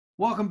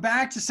Welcome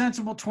back to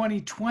Sensible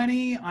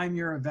 2020. I'm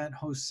your event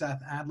host,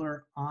 Seth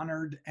Adler.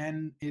 Honored,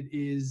 and it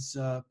is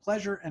a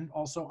pleasure, and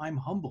also I'm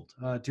humbled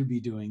to be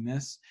doing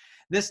this.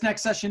 This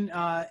next session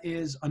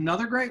is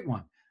another great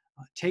one,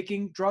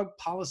 taking drug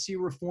policy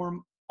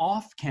reform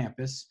off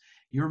campus.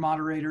 Your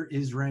moderator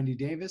is Randy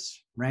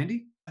Davis.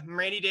 Randy? I'm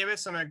Randy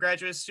Davis. I'm a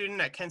graduate student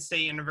at Kent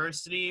State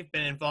University. I've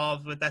been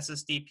involved with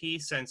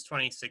SSDP since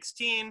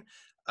 2016.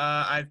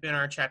 I've been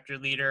our chapter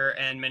leader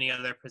and many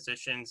other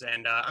positions,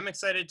 and I'm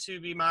excited to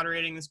be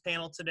moderating this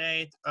panel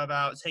today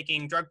about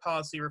taking drug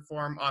policy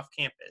reform off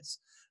campus.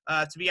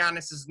 To be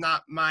honest, this is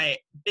not my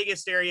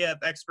biggest area of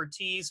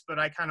expertise, but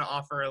I kind of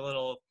offer a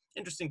little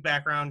interesting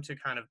background to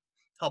kind of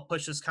help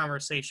push this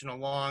conversation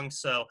along.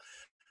 So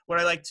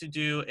what I like to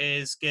do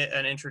is get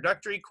an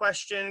introductory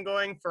question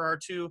going for our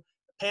two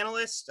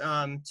panelists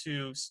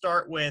to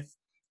start with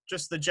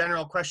just the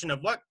general question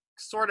of what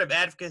sort of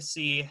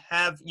advocacy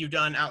have you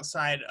done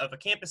outside of a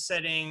campus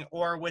setting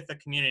or with a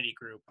community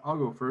group? I'll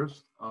go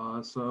first.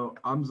 So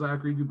I'm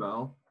Zachary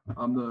Deubel.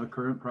 I'm the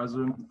current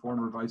president and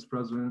former vice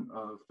president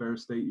of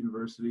Ferris State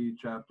University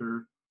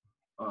chapter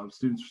of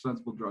Students for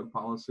Sensible Drug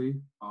Policy.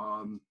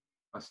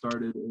 I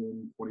started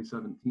in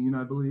 2017,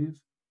 I believe.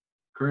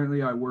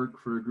 Currently, I work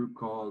for a group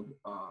called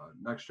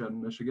Next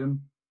Gen Michigan,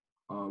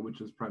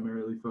 which is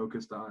primarily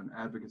focused on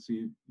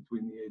advocacy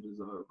between the ages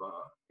of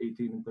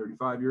 18 and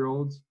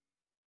 35-year-olds.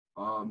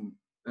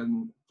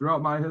 And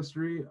throughout my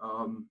history,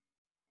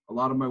 a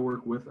lot of my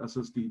work with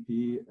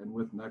SSDP and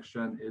with Next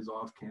Gen is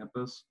off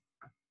campus.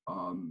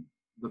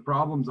 The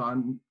problems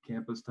on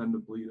campus tend to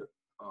bleed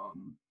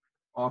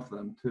off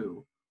them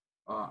too.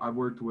 I've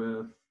worked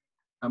with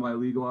MI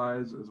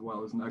Legalize as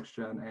well as Next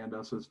Gen and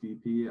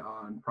SSDP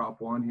on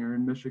Prop 1 here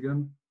in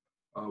Michigan,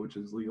 which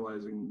is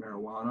legalizing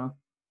marijuana.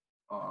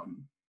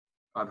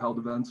 I've held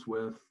events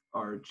with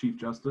our Chief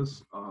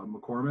Justice,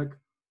 McCormick,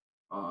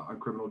 on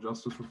criminal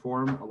justice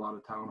reform, a lot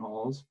of town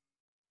halls.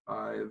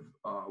 I've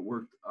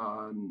worked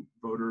on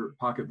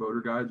pocket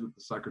voter guides with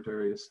the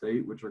Secretary of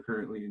State, which are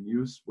currently in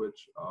use,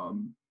 which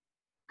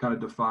kind of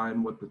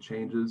define what the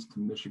changes to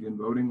Michigan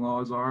voting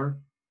laws are.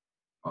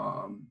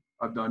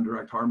 I've done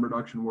direct harm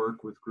reduction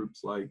work with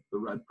groups like the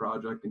Red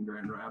Project in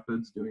Grand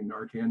Rapids, doing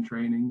Narcan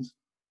trainings,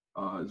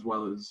 as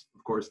well as,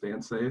 of course,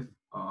 Dance Safe.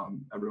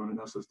 Everyone in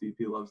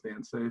SSDP loves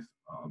Dance Safe.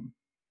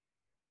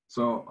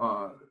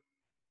 So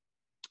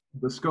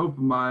the scope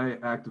of my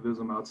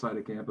activism outside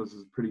of campus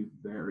is pretty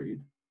varied.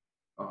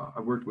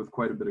 I've worked with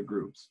quite a bit of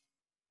groups.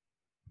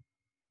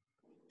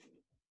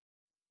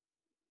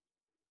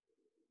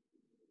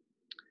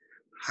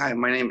 Hi,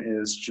 my name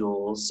is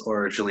Jules,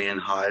 or Julian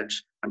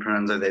Hodge. My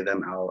pronouns are they,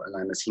 them, al, and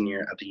I'm a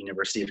senior at the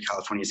University of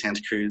California,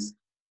 Santa Cruz.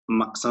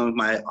 Some of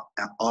my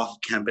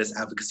off-campus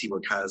advocacy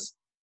work has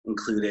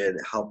included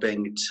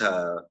helping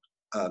to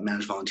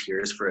manage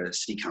volunteers for a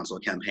city council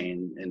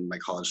campaign in my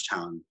college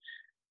town.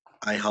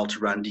 I helped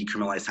run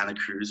Decriminalize Santa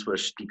Cruz,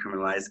 which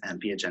decriminalized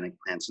entheogenic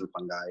plants and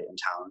fungi in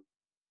town.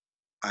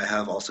 I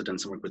have also done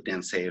some work with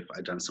Dance Safe.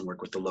 I've done some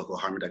work with the local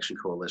harm reduction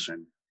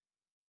coalition.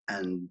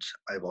 And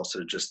I've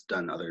also just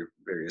done other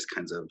various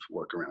kinds of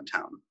work around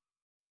town.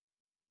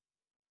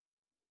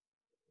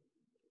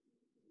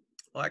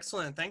 Well,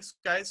 excellent. Thanks,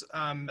 guys.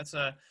 That's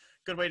a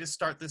good way to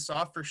start this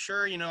off for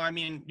sure. You know, I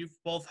mean, you've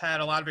both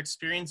had a lot of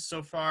experience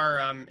so far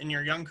in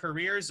your young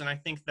careers, and I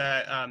think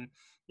that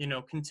you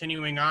know,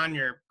 continuing on,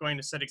 you're going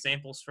to set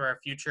examples for our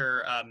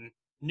future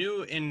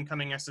new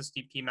incoming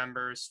SSDP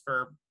members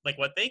for like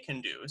what they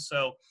can do.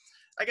 So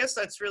I guess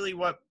that's really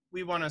what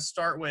we want to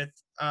start with.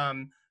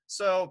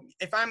 So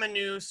if I'm a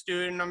new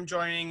student, I'm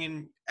joining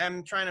and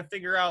I'm trying to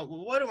figure out,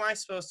 well, what am I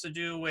supposed to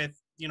do with,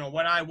 you know,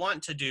 what I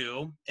want to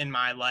do in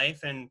my life,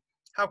 and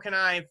how can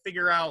I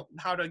figure out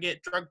how to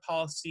get drug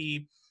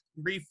policy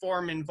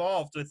reform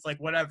involved with like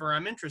whatever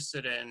I'm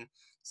interested in.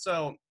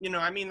 So, you know,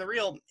 I mean, the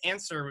real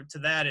answer to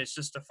that is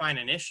just to find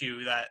an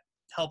issue that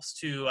helps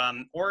to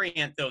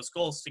orient those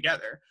goals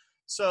together.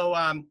 So,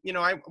 you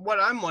know, what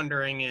I'm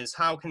wondering is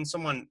how can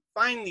someone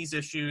find these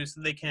issues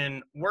they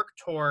can work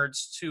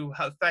towards to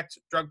affect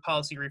drug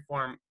policy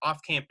reform off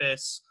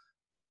campus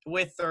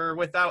with or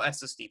without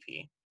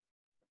SSDP?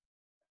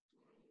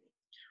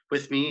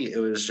 With me, it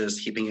was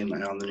just keeping an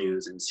eye on the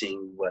news and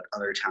seeing what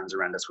other towns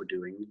around us were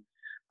doing.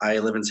 I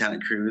live in Santa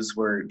Cruz.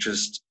 We're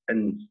just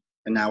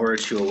an hour or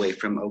two away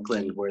from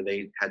Oakland, where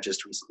they had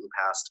just recently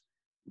passed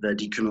the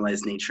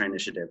Decriminalized Nature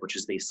Initiative, which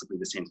is basically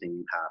the same thing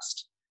we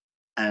passed.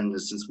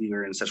 And since we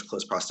were in such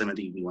close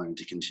proximity, we wanted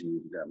to continue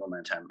that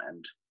momentum,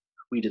 and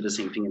we did the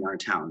same thing in our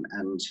town.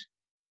 And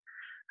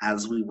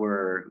as we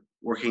were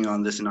working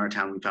on this in our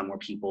town, we found more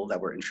people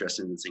that were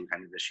interested in the same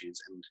kind of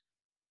issues. And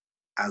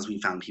as we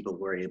found people,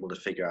 we were able to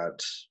figure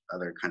out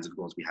other kinds of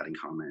goals we had in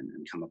common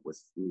and come up with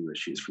new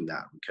issues from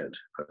that we could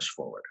push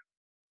forward.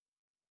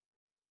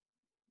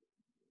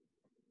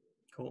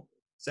 Cool.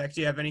 Zach, do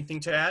you have anything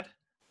to add?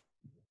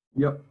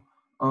 Yep.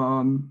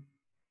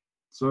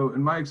 So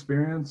in my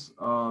experience,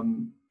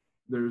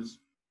 there's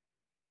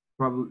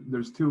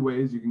there's two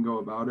ways you can go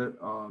about it.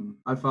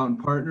 I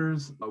found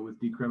partners with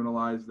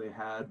Decriminalize. They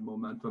had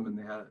momentum and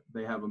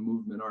they have a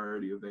movement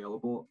already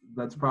available.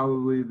 That's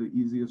probably the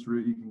easiest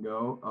route you can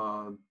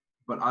go.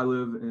 But I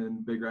live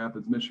in Big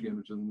Rapids, Michigan,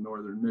 which is in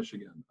northern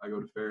Michigan. I go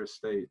to Ferris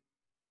State.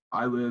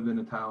 I live in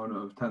a town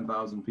of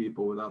 10,000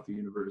 people without the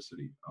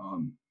university.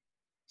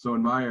 So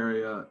in my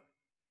area,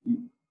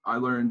 I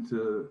learned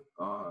to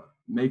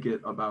make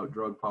it about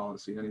drug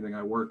policy, anything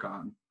I work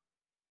on.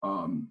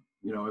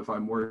 If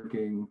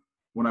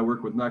when I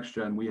work with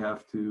NextGen,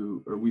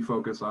 we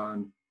focus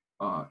on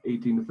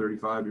 18 to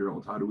 35 year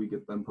olds. How do we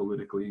get them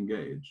politically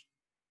engaged?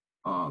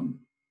 I've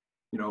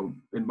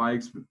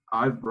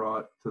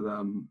brought to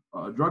them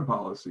drug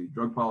policy.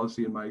 Drug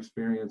policy, in my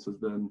experience, has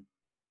been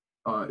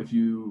if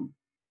you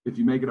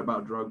make it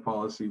about drug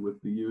policy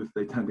with the youth,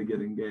 they tend to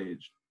get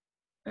engaged.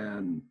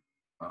 And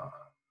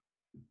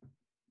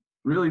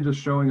really just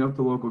showing up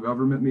to local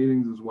government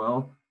meetings as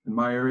well. In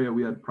my area,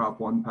 we had Prop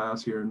 1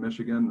 pass here in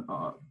Michigan,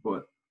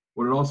 but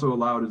what it also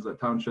allowed is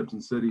that townships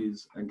and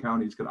cities and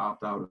counties could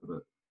opt out of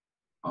it.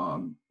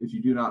 If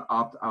you do not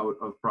opt out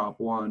of Prop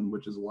 1,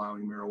 which is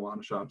allowing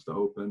marijuana shops to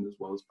open as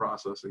well as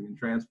processing and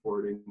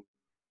transporting,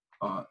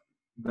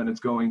 then it's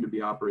going to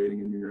be operating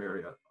in your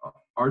area.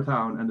 Our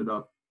town ended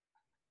up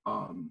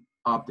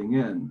opting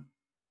in,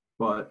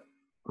 but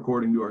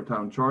according to our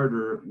town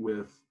charter,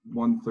 with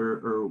 1/3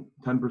 or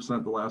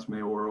 10% the last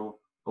mayoral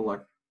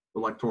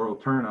electoral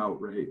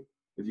turnout rate,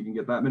 if you can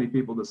get that many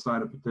people to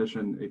sign a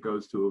petition, it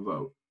goes to a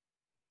vote.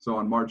 So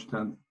on March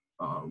 10th,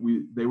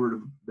 they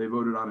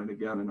voted on it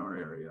again in our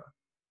area,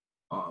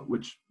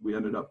 which we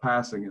ended up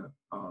passing it.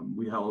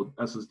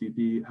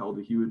 SSDP held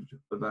a huge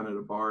event at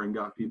a bar and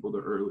got people to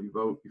early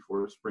vote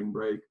before spring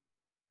break.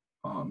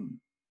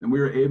 And we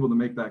were able to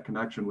make that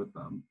connection with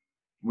them.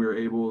 We were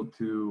able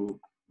to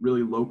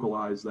really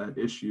localize that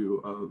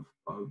issue of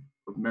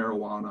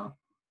marijuana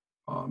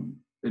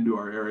into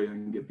our area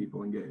and get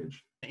people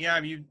engaged. Yeah,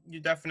 you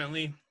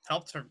definitely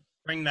helped to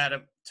bring that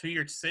up to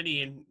your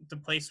city and the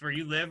place where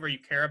you live, where you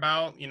care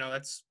about.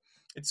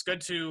 It's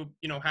good to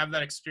have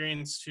that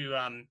experience to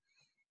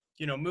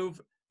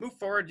move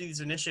forward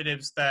these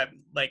initiatives that,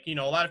 like, a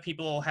lot of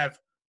people have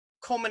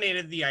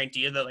culminated the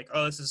idea that, like,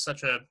 oh, this is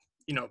such a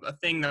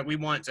thing that we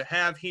want to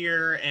have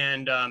here,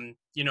 and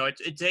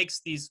it takes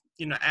these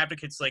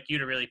advocates like you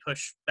to really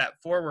push that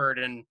forward,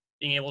 and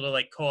being able to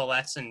like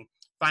coalesce and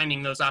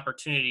finding those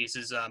opportunities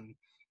is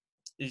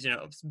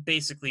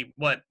basically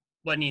what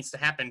needs to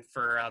happen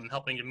for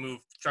helping to move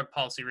drug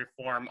policy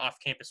reform off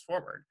campus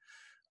forward.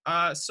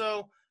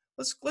 So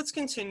let's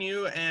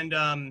continue, and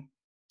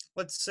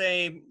let's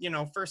say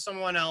for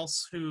someone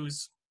else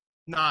who's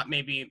not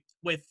maybe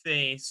with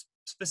a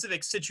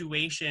specific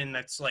situation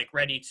that's like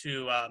ready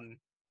to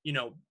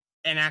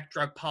enact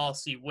drug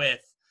policy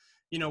with,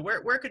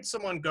 where could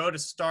someone go to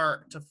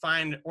start to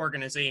find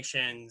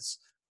organizations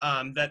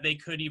that they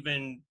could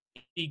even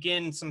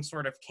begin some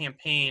sort of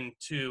campaign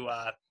to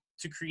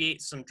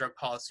create some drug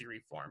policy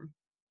reform?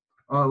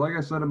 Like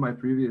I said in my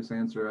previous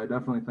answer, I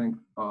definitely think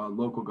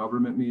local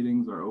government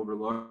meetings are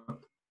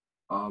overlooked.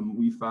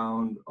 We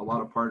found a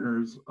lot of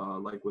partners,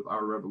 like with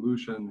Our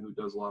Revolution, who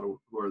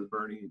are the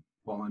Bernie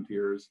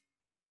volunteers,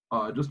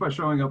 just by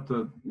showing up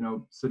to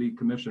city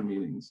commission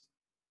meetings.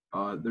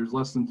 There's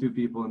less than 2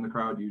 people in the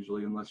crowd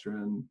usually, unless you're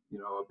in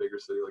a bigger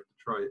city like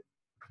Detroit.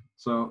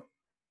 So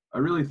I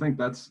really think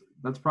that's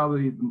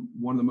probably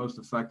one of the most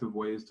effective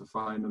ways to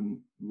find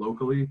them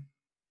locally.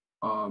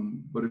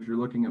 But if you're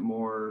looking at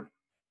more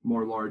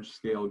large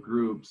scale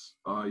groups,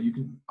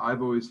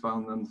 I've always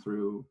found them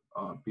through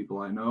people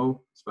I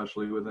know,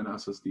 especially within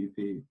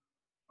SSDP.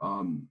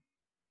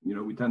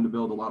 We tend to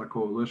build a lot of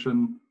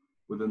coalition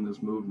within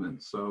this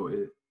movement. So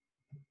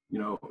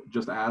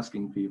just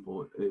asking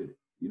people,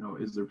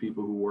 is there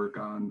people who work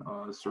on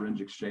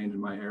syringe exchange in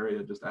my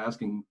area? Just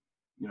asking,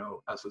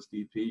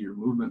 SSDP, your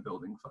movement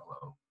building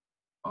fellow,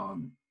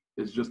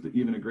 is just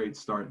even a great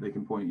start. They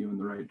can point you in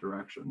the right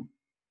direction.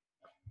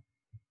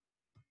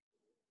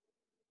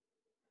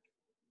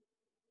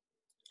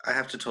 I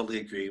have to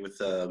totally agree with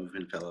the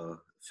movement fellow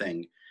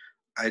thing.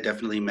 I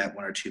definitely met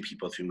 1 or 2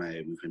 people through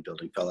my movement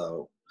building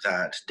fellow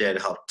that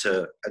did help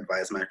to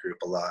advise my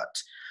group a lot.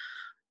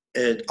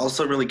 It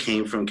also really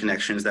came from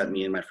connections that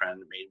me and my friend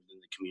made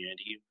within the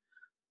community.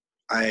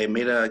 I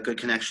made a good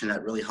connection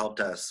that really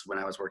helped us when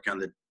I was working on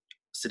the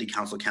city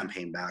council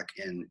campaign back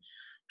in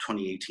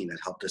 2018 that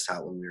helped us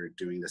out when we were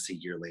doing this a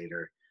year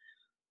later.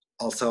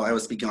 Also, I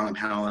was speaking on a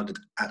panel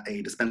at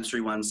a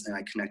dispensary once, and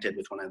I connected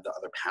with one of the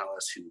other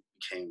panelists who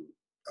became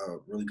a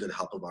really good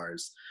help of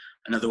ours.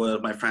 Another one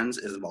of my friends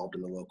is involved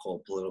in one of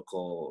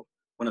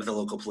the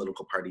local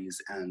political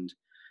parties, and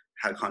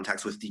had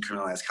contacts with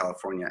Decriminalize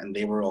California, and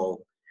they were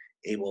all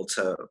able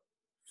to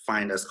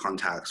find us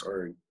contacts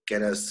or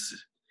get us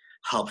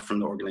help from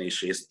the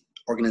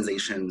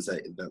organizations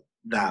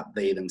that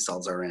they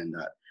themselves are in,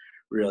 that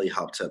really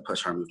help to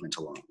push our movement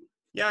along.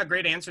 Yeah,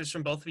 great answers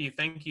from both of you.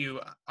 Thank you.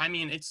 I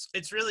mean,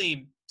 it's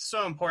really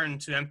so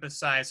important to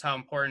emphasize how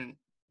important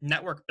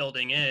network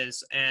building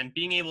is, and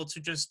being able to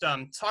just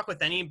talk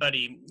with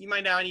anybody. You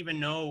might not even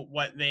know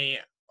what they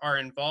are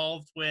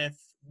involved with,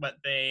 what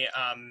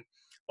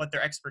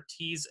their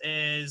expertise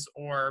is,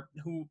 or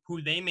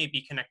who they may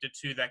be connected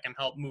to that can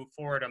help move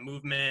forward a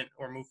movement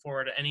or move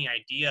forward any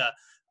idea.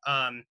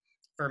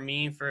 For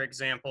me, for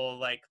example,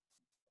 like,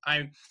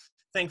 I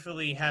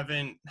thankfully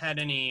haven't had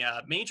any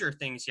major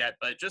things yet,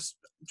 but just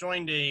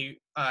joined a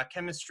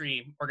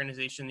chemistry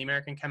organization, the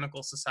American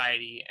Chemical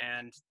Society,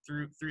 and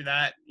through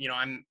that,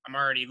 I'm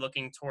already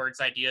looking towards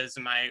ideas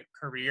in my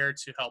career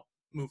to help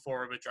move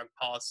forward with drug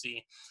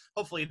policy.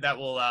 Hopefully, that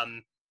will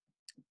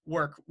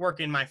work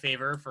in my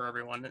favor for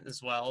everyone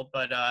as well.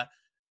 But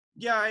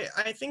yeah,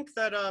 I think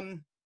that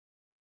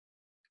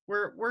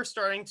we're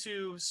starting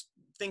to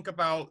think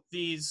about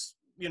these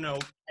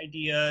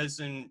ideas,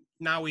 and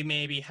now we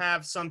maybe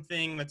have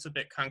something that's a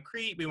bit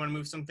concrete. We want to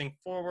move something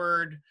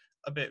forward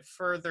a bit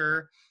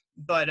further,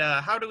 but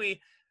how do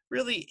we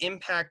really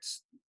impact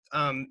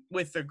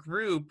with the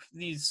group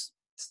these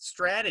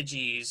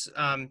strategies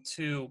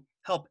to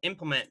help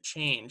implement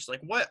change?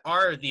 Like, what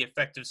are the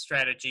effective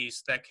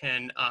strategies that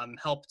can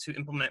help to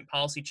implement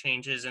policy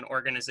changes in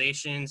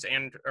organizations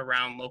and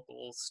around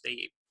local,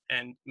 state,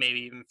 and maybe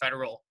even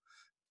federal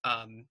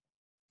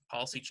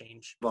policy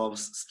change?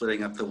 Involves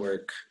splitting up the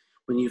work.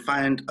 When you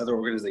find other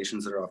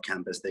organizations that are off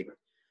campus,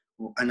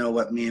 I know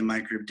what me and my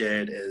group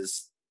did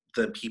is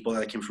the people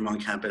that came from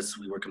on campus,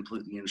 we were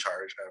completely in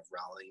charge of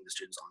rallying the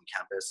students on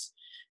campus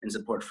in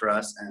support for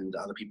us, and the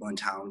other people in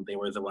town, they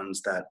were the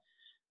ones that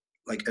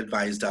like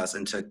advised us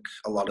and took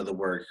a lot of the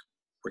work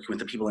working with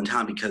the people in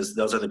town, because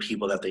those are the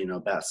people that they know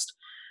best.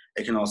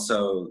 It can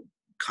also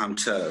come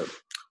to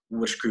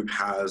which group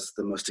has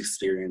the most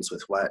experience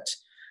with what.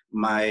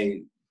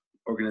 My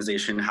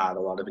organization had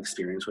a lot of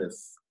experience with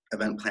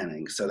event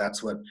planning, so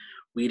that's what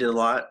we did a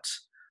lot.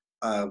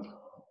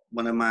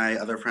 One of my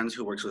other friends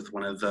who works with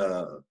one of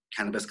the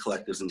cannabis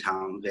collectives in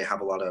town, they have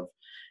a lot of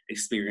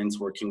experience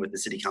working with the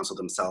city council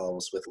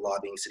themselves, with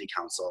lobbying city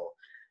council,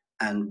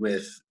 and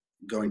with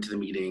going to the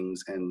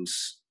meetings and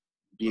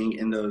being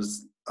in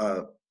those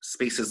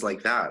spaces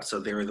like that. So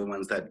they were the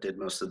ones that did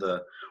most of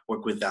the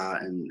work with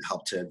that and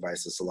helped to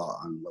advise us a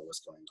lot on what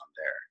was going on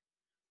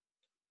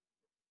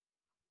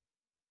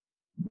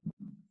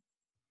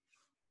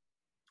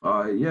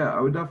there. Yeah, I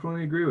would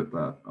definitely agree with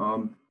that.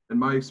 In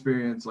my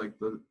experience, like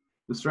the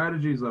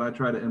strategies that I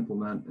try to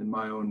implement in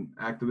my own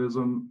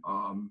activism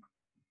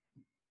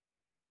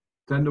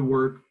tend to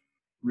work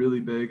really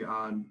big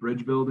on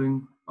bridge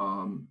building.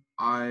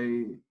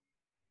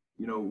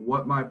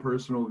 What my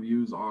personal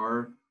views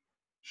are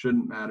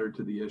shouldn't matter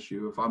to the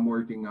issue. If I'm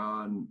working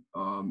on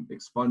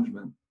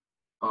expungement,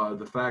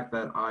 the fact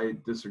that I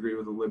disagree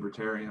with a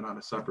libertarian on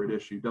a separate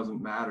issue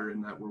doesn't matter,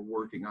 in that we're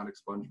working on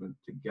expungement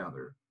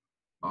together.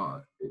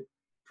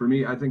 For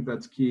me, I think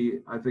that's key.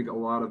 I think a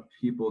lot of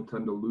people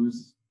tend to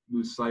lose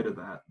sight of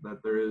that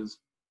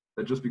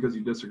just because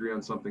you disagree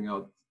on something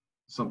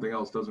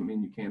else doesn't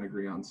mean you can't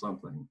agree on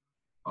something.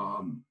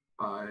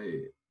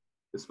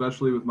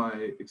 Especially with my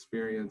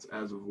experience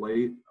as of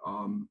late,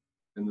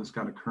 in this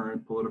kind of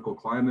current political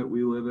climate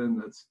we live in,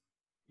 that's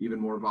even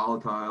more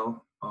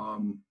volatile.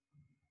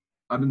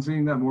 I've been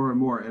seeing that more and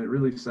more, and it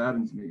really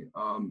saddens me.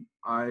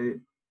 I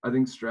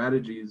think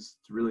strategies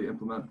to really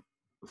implement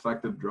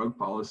effective drug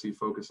policy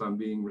focus on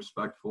being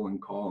respectful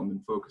and calm,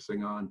 and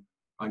focusing on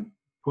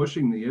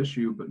pushing the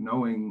issue, but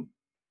knowing,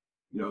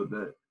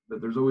 that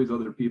there's always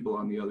other people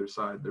on the other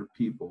side. They're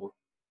people.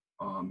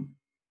 And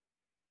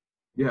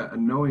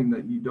knowing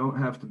that you don't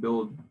have to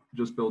build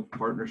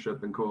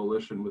partnership and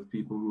coalition with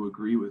people who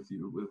agree with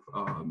you,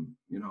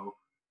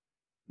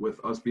 with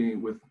us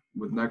being with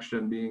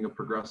NextGen being a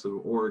progressive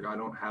org, I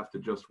don't have to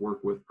just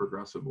work with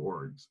progressive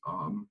orgs.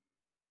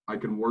 I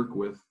can work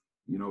with,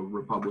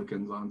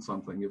 Republicans on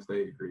something if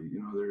they agree.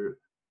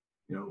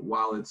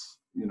 While it's,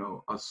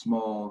 a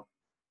small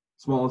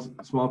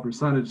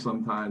percentage,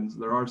 sometimes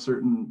there are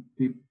certain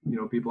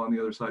people on the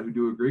other side who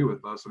do agree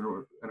with us and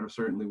are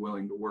certainly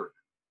willing to work.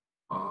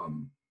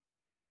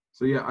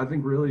 So yeah, I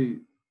think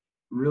really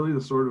the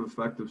sort of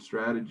effective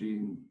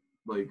strategy,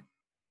 like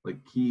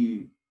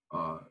key,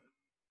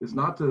 is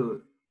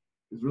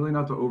really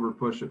not to over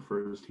push it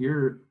first.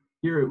 Here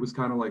it was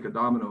kind of like a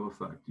domino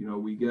effect.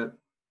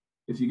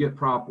 If you get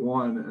Prop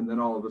 1, and then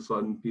all of a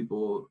sudden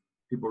people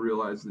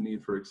realize the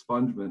need for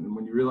expungement, and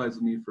when you realize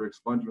the need for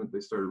expungement, they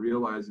start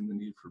realizing the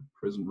need for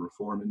prison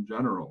reform in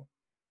general.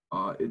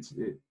 It's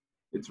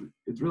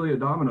really a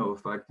domino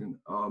effect, and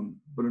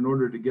but in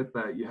order to get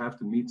that, you have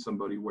to meet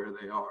somebody where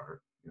they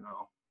are,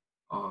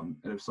 and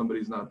if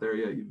somebody's not there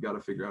yet, you've got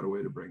to figure out a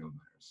way to bring them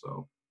there.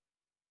 So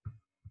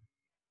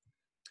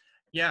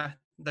yeah,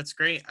 that's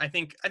great. I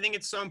think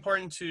it's so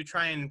important to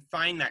try and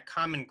find that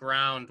common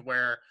ground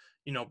where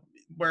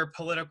where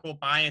political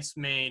bias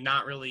may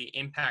not really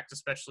impact,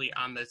 especially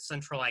on the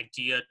central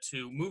idea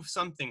to move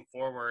something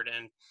forward,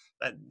 and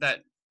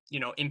that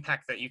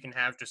impact that you can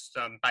have just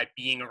by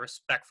being a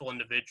respectful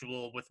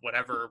individual with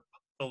whatever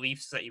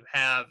beliefs that you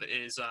have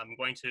is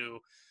going to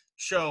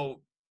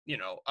show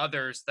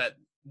others that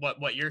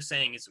what you're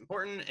saying is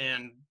important,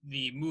 and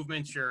the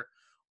movements you're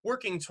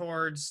working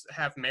towards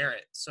have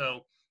merit.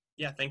 So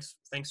yeah, thanks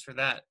for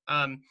that.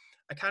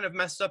 I kind of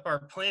messed up our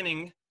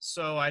planning,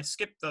 so I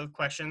skipped the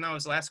question. That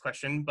was the last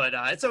question, but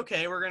it's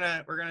okay. We're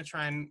gonna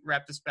try and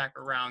wrap this back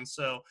around.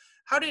 So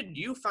how did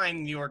you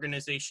find the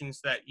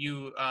organizations that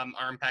you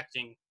are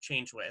impacting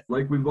change with?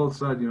 Like we both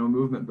said,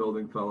 movement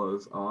building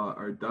fellows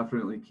are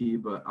definitely key,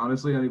 but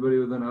honestly, anybody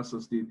within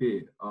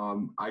SSDP,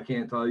 I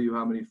can't tell you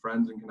how many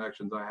friends and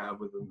connections I have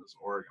within this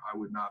org. I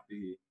would not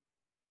be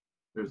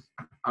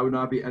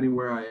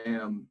anywhere I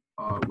am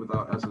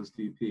without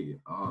SSDP.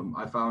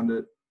 I found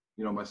it,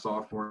 my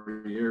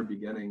sophomore year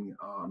beginning,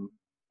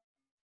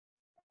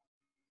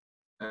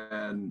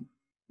 and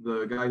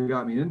the guy who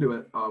got me into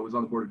it was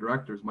on the board of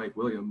directors, Mike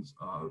Williams.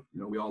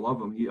 We all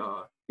love him. He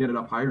ended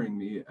up hiring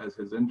me as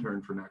his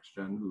intern for Next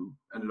Gen, who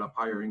ended up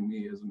hiring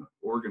me as an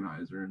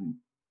organizer, and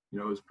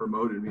has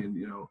promoted me, and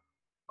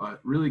it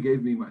really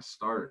gave me my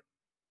start.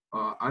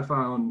 I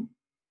found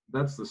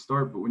that's the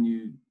start, but when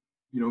you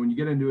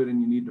get into it and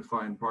you need to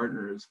find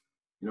partners,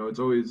 it's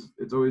always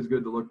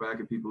good to look back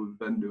at people who've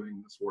been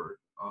doing this work.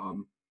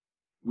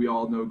 We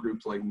all know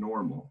groups like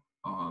Normal,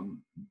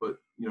 but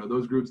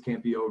those groups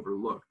can't be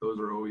overlooked. Those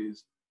are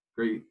always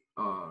great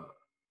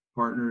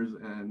partners,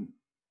 and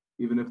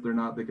even if they're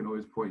not, they can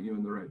always point you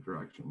in the right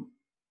direction.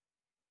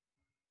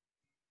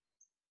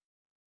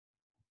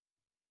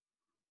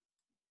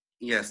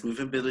 Yes,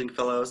 movement building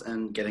fellows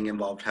and getting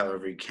involved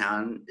however you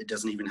can. It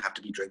doesn't even have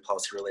to be drug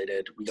policy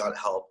related. We got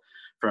help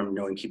from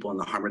knowing people in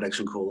the Harm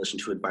Reduction Coalition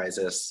to advise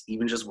us.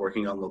 Even just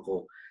working on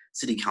local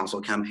city council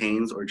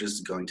campaigns or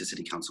just going to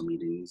city council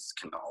meetings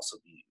can also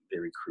be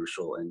very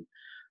crucial in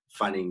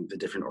finding the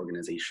different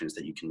organizations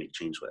that you can make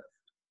change with.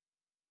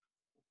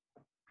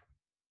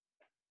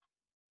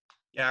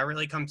 Yeah, it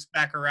really comes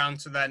back around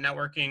to that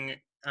networking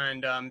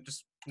and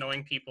just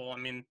knowing people. I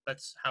mean,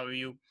 that's how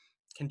you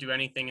can do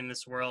anything in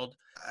this world.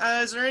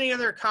 Is there any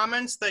other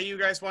comments that you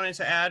guys wanted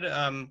to add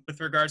with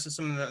regards to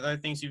some of the other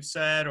things you've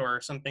said, or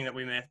something that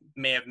we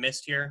may have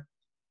missed here?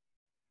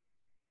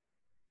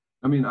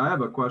 I mean, I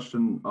have a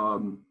question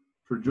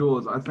for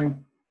Jules. I think,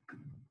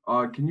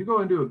 can you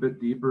go into a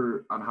bit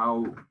deeper on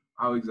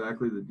how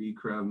exactly the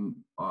DCREM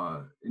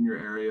in your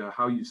area,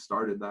 how you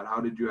started that? How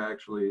did you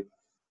actually,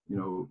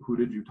 who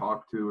did you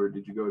talk to, or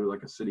did you go to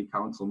like a city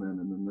councilman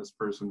and then this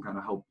person kind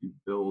of helped you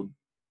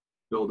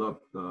build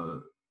up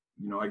the,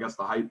 I guess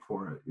the hype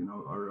for it,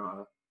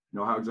 or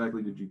how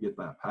exactly did you get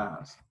that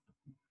passed?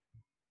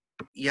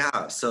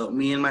 Yeah, so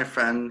me and my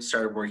friend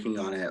started working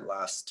on it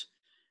last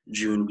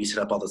June. We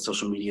set up all the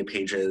social media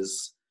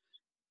pages.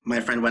 My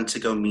friend went to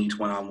go meet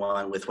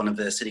one-on-one with one of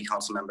the city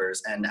council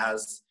members, and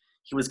as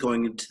he was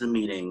going into the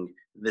meeting,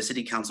 the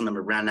city council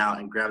member ran out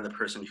and grabbed the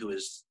person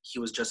he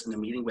was just in the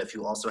meeting with,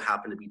 who also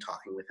happened to be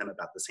talking with him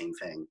about the same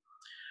thing.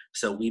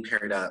 So we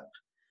paired up.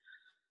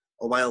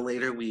 A while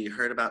later, we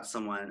heard about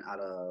someone at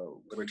a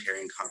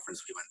libertarian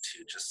conference we went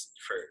to just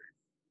for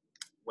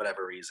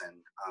whatever reason.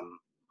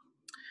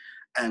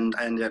 And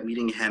I ended up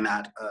meeting him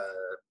at a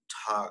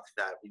talk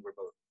that we were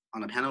both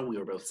on a panel we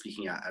were both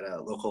speaking at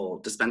a local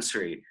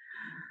dispensary.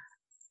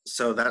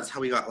 So that's how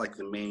we got like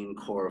the main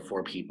core of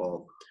 4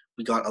 people.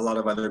 We got a lot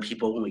of other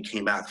people when we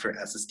came back for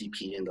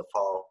SSDP in the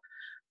fall.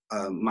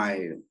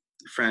 My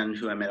friend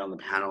who I met on the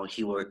panel,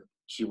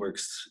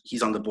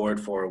 he's on the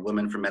board for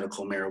Women for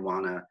Medical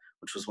Marijuana,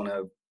 which was one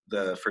of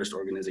the first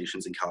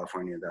organizations in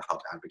California that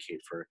helped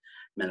advocate for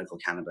medical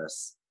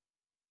cannabis.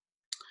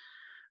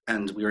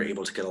 And we were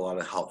able to get a lot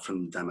of help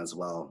from them as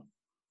well.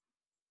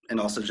 And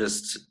also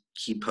just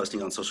keep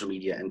posting on social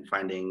media and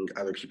finding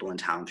other people in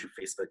town through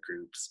Facebook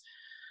groups.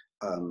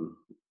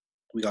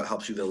 We got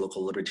help through the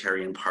local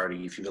Libertarian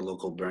Party, through the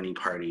local Bernie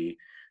Party,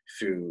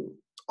 through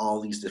all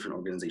these different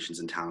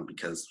organizations in town,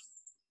 because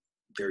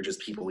they're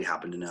just people we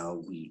happen to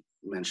know. We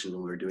mentioned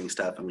when we were doing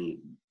stuff, and we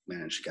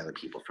managed to gather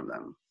people from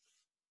them.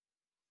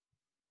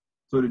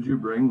 So did you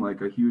bring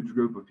like a huge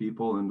group of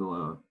people into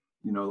a,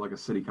 like a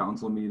city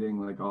council meeting,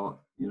 like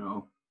all,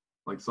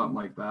 like something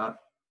like that?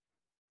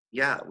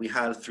 Yeah, we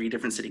had 3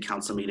 different city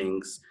council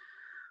meetings.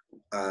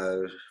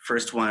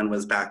 First one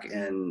was back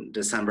in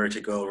December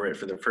to go over it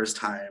for the first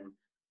time.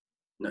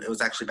 No, it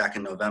was actually back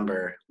in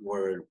November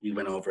where we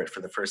went over it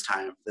for the first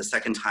time. The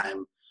second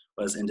time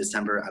was in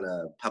December at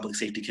a public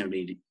safety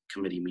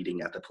committee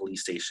meeting at the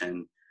police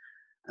station.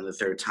 And the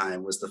third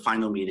time was the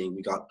final meeting.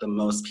 We got the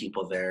most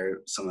people there,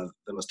 some of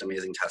the most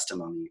amazing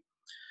testimony,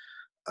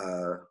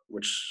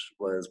 which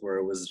was where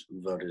it was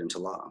voted into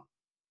law.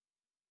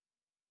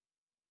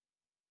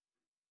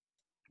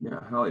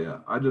 Yeah, hell yeah.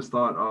 I just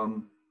thought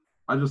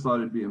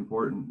it'd be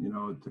important,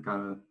 to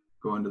kind of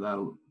go into that,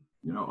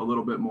 a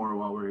little bit more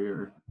while we're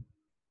here.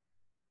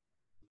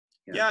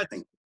 Yeah,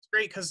 it's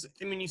great because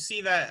I mean, you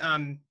see that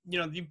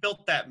you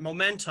built that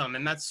momentum,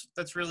 and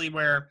that's really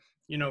where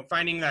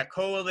finding that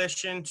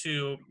coalition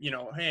to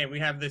hey, we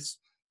have this,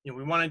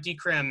 we want to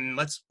decrim,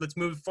 let's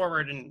move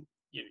forward, and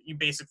you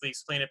basically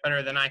explain it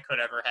better than I could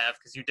ever have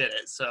because you did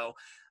it. So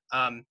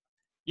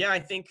yeah, I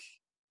think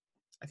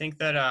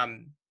that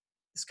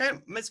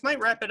this might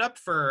wrap it up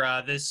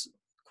for this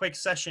quick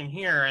session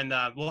here, and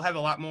we'll have a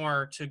lot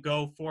more to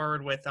go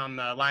forward with on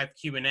the live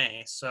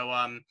Q&A.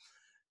 So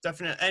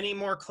definitely, any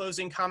more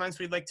closing comments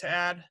we'd like to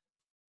add?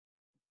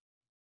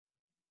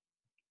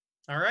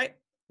 All right.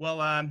 Well,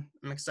 I'm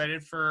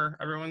excited for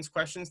everyone's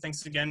questions.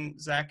 Thanks again,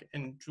 Zach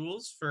and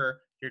Jules,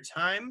 for your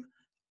time.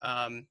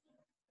 And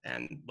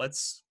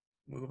let's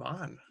move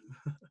on.